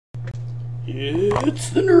It's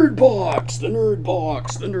the Nerdbox, the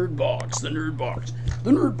Nerdbox, the Nerdbox, the Nerdbox, the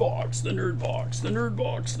Nerdbox, the Nerdbox, the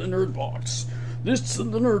Nerdbox, the Nerdbox. This is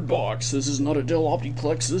the Nerdbox. This is not a Dell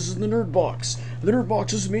Optiplex. This is the Nerdbox. The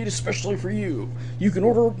Nerdbox is made especially for you. You can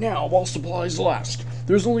order it now while supplies last.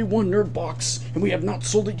 There's only one Nerdbox, and we have not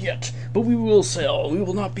sold it yet, but we will sell. We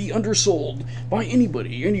will not be undersold by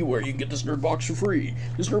anybody, anywhere. You can get this Nerdbox for free.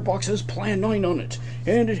 This Nerdbox has Plan 9 on it,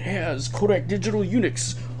 and it has Kodak Digital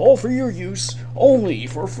Unix, all for your use, only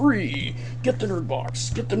for free. Get the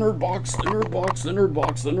Nerdbox. Get the Nerdbox, the Nerdbox, the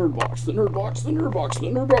Nerdbox, the Nerdbox, the Nerdbox, the Nerdbox, the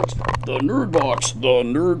Nerdbox, the Nerdbox, the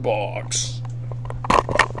Nerdbox.